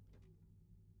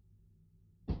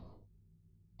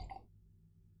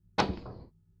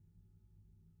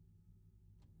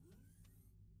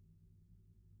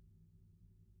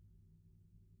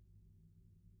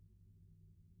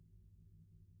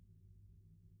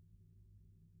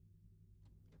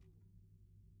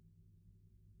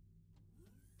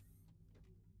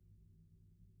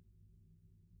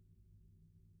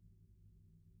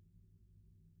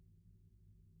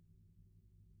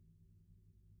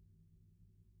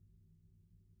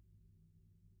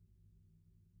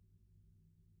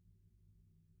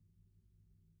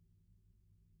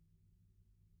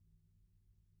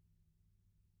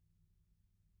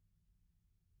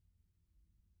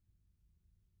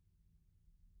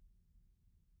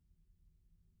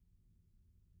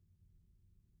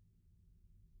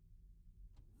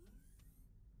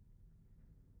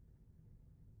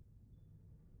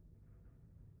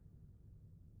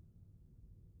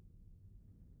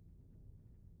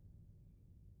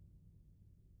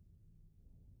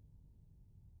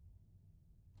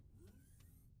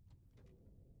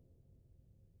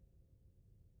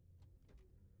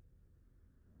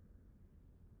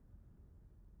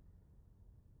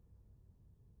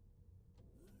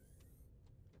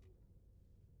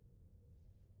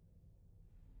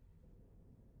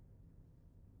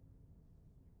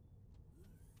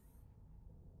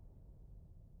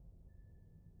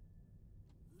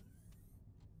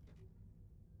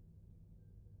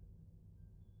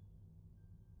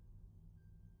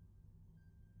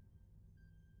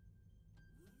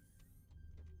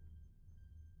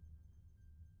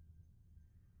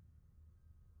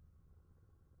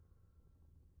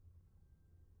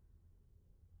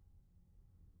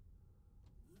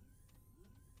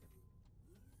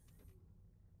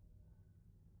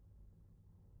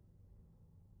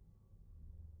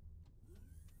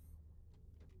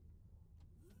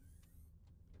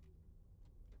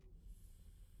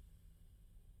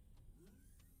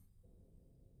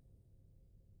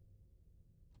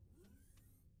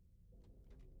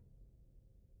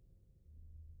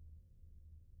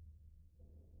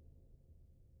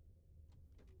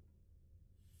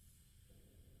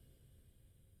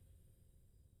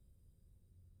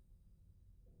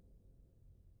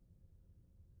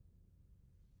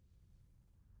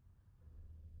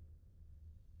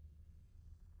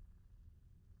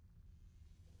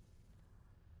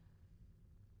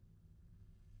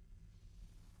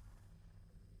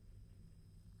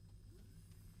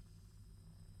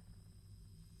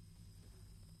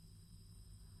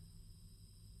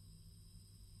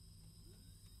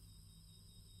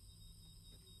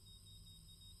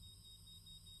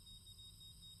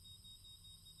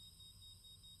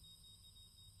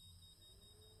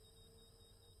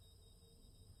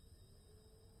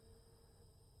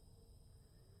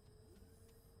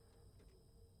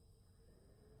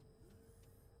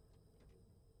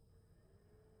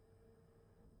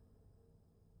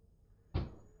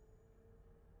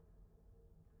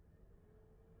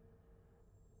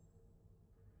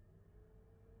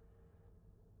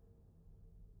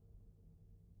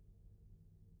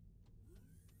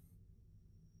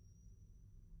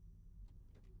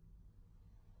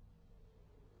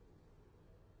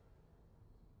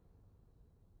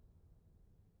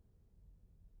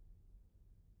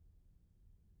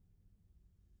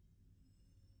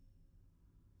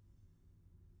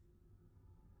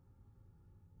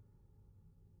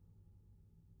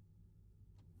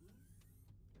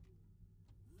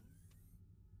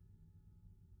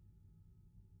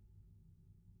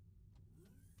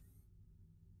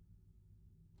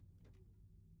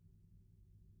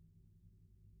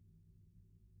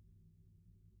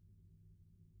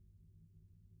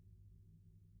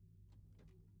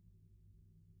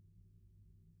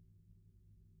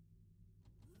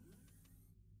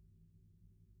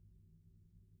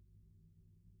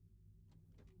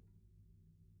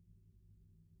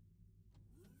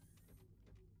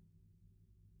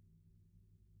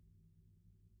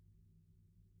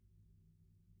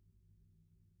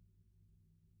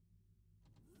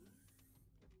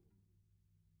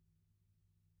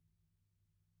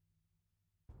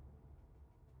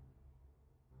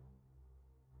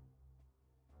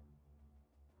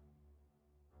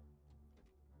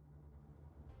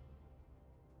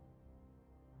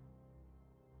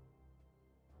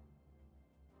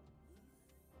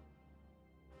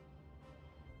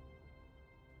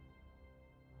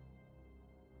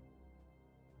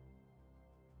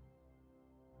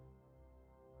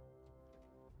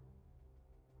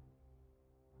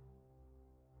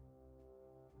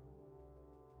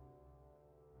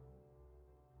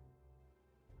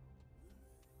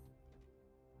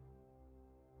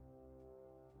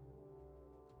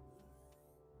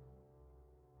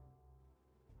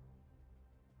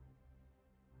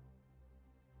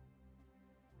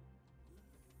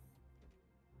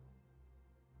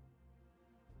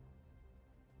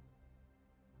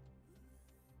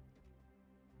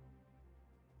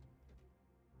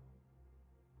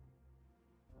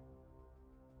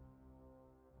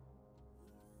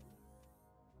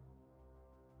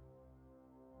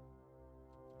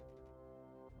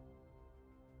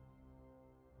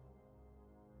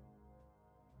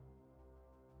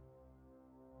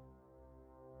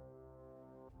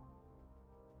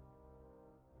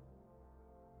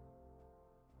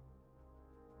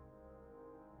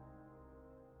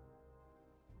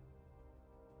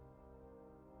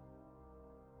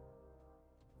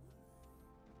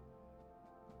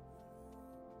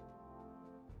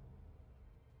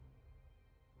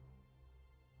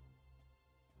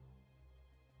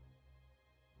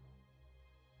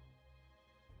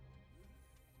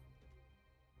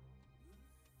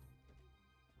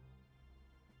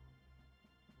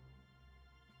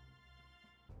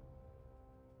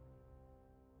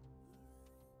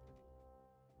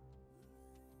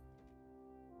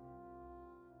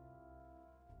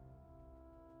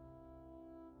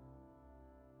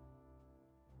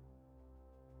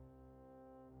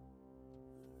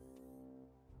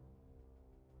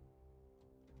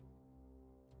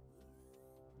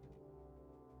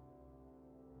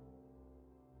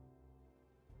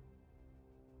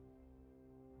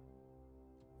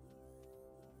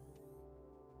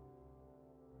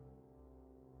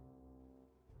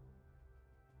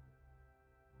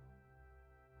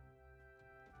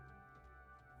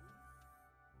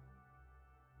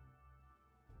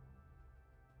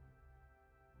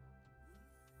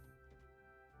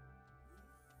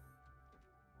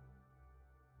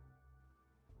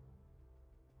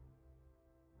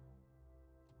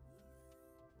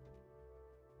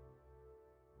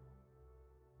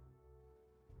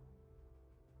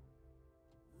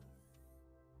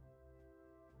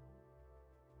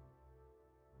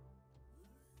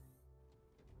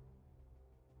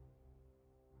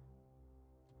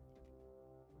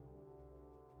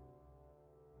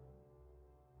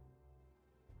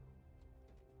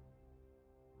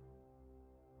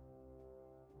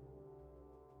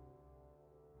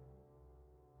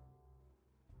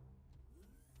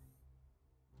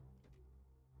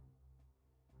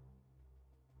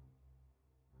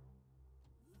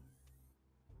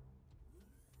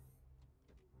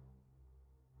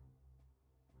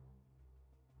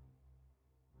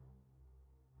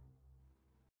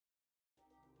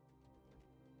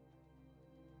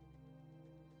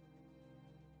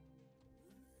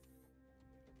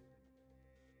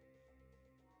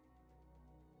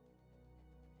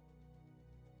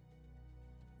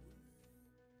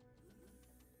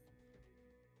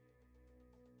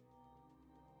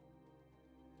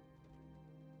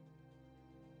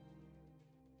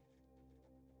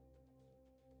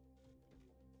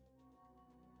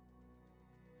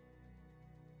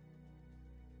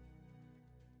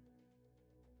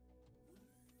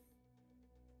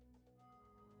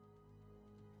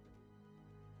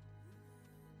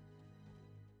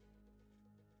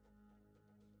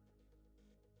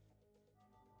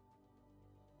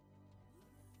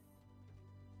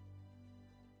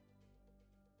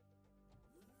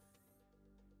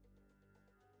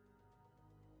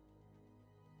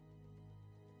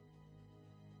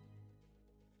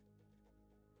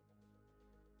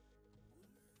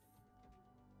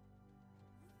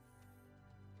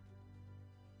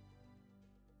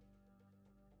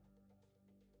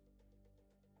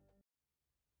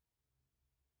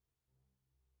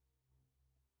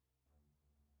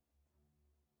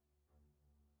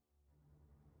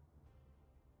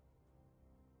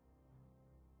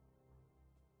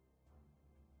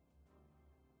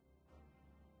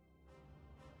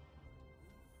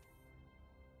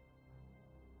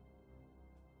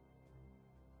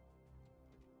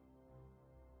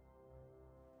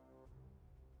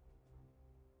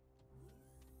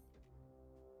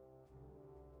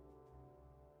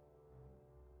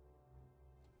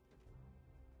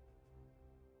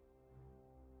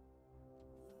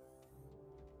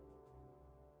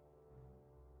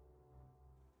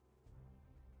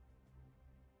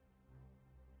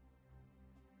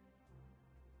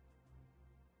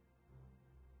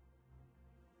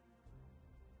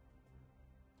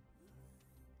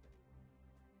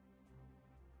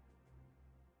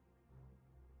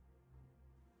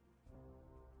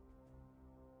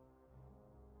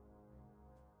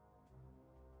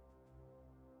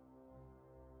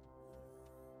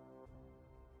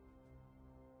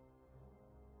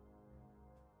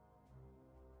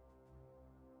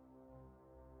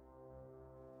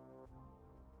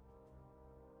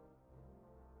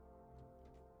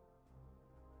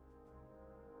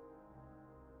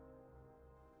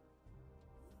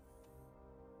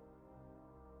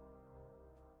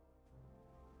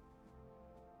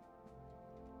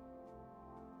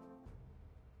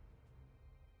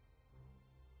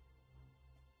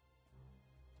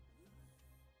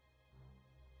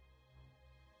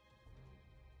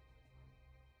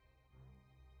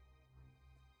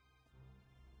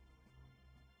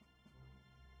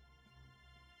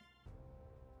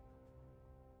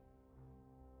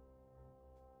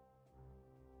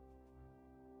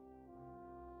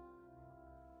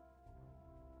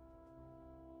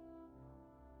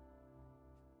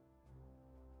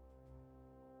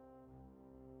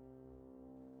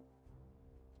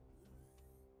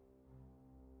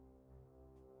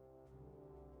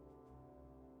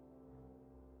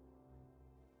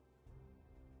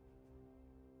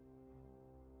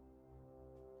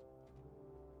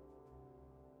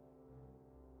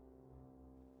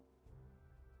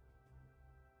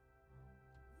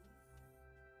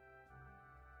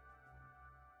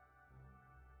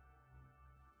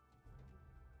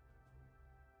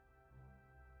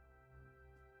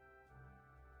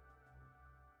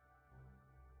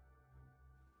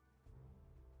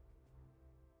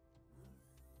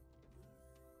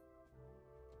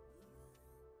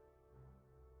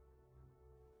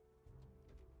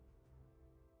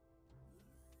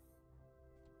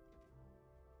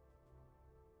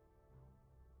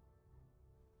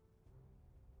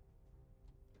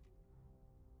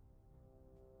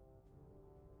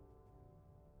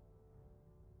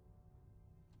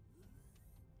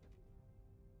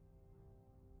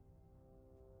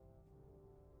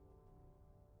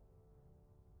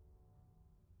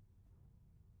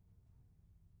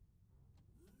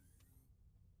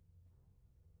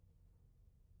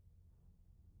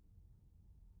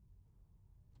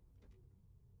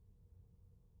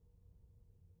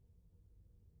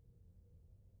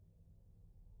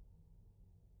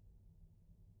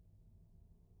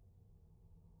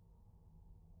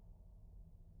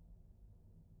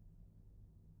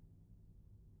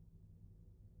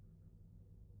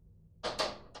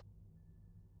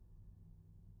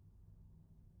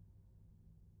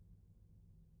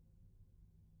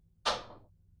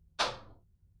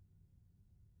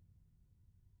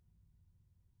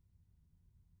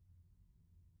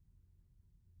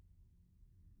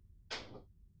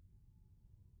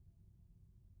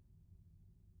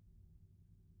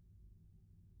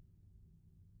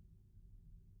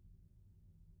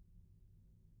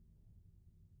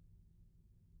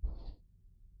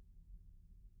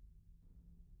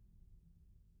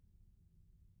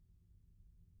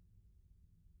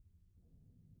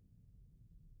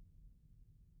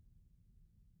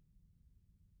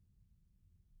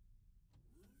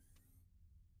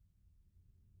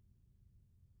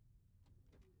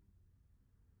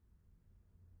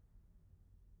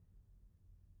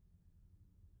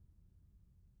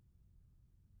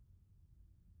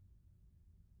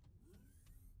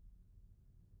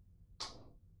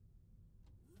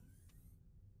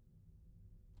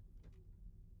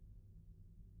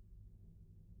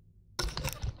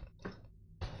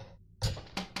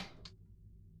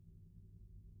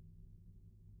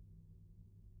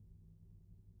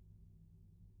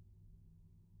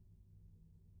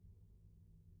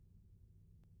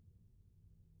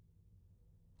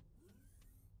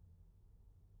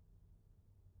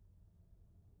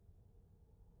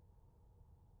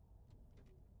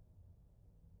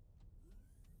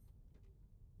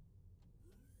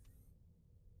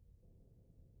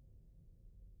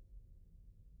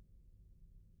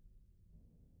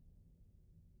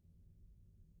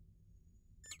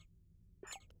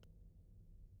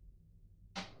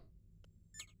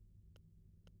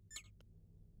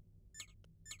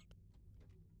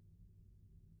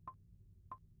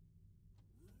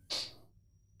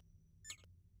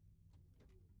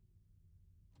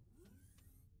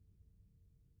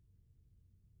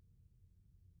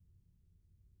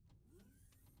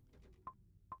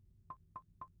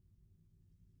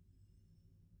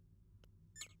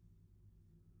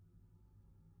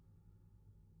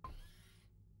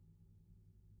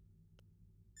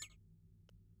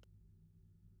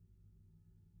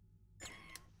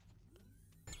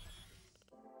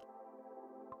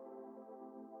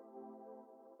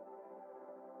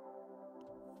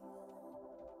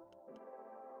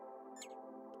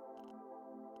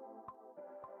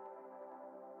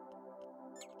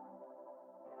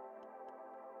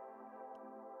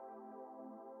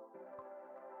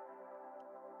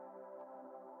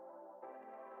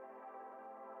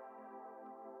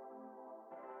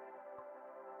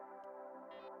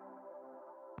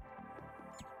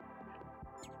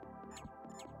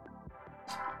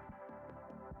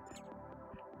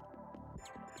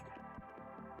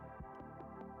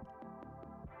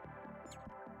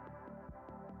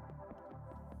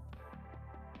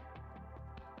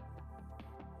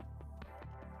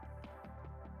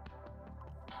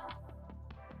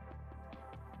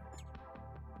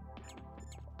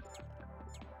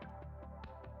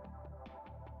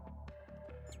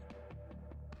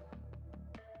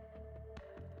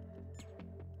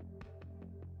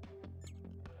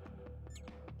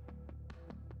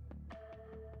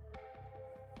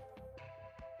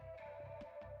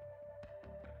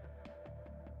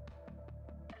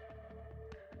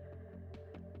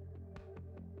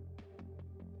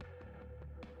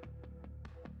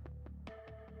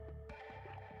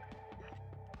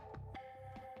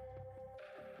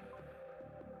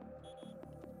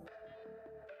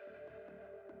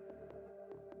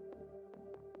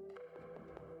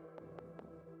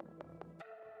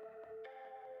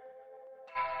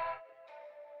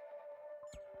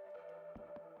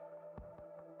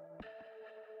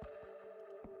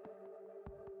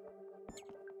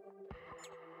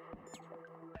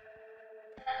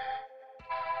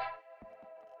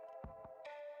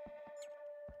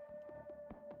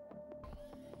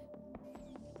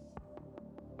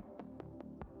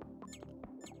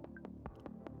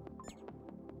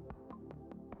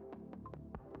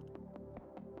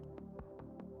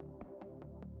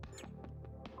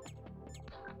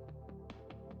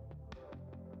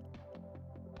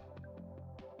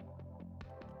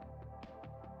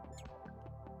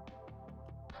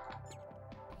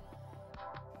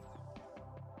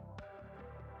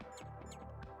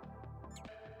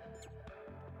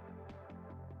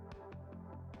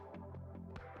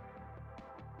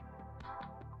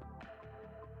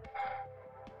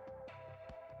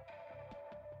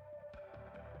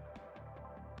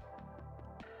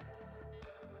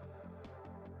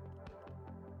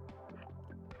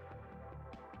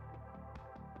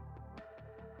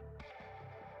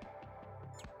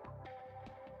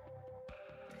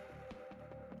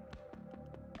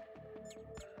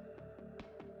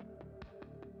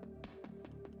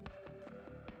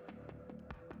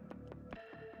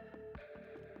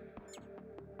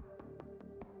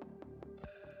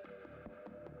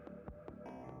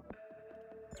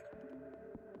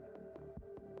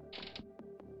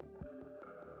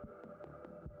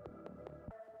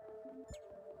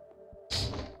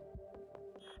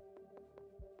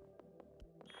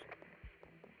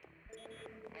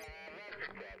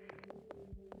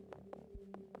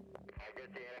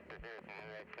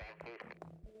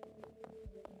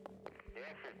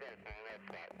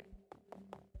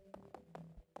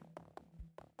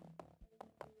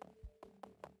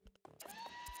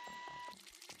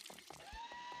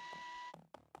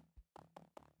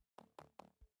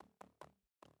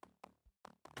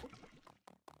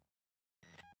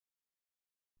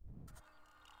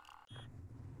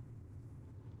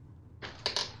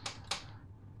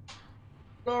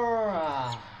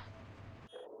 Conqueror.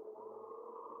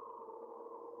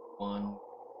 One.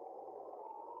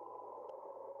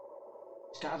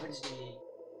 Scavenge the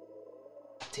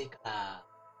take that.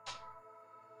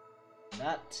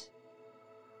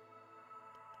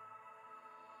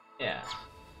 Yeah.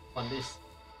 On this.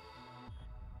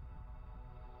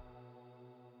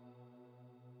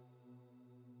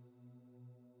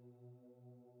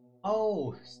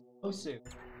 Oh, so soon.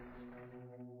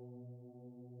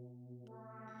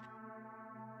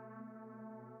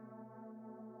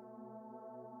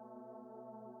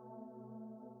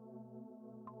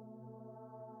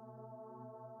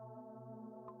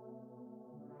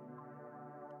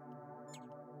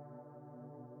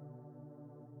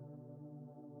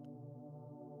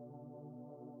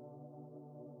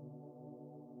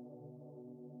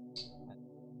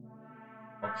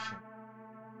 Option.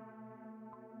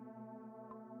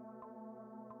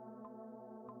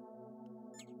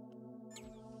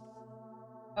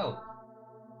 Oh.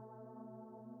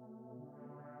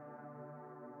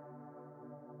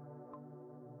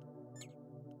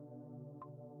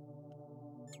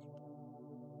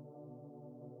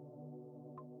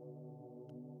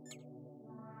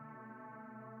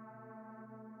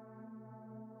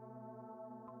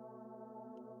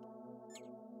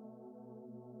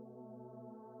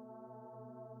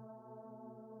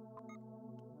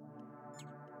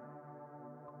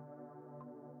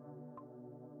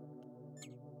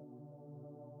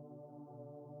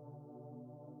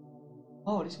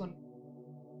 Oh, this one.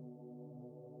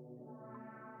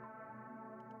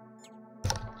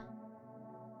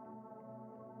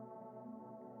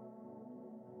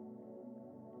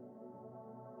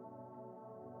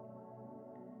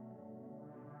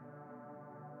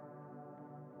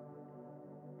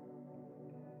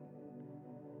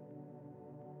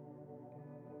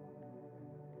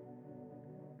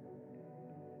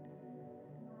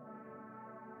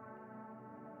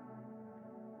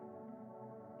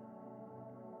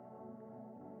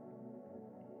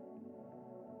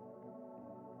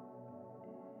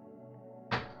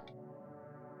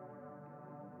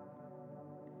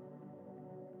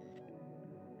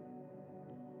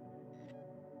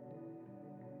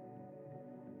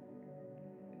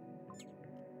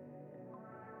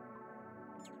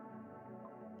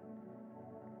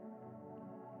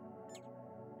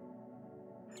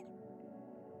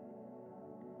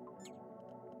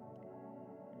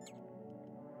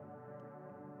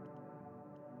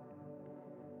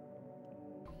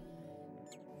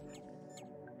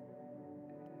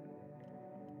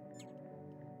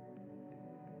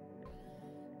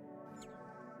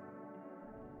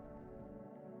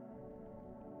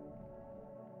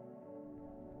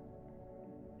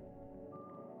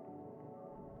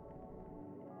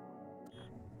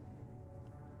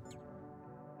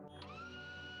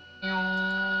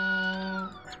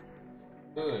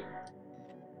 Good.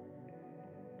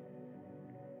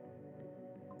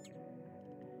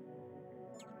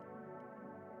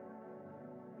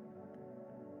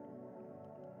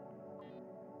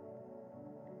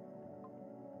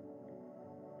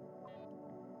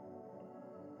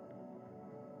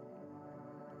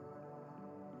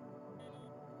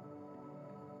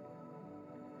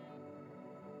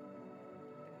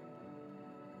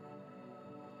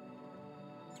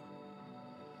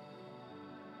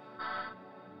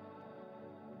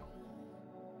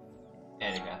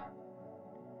 There you go.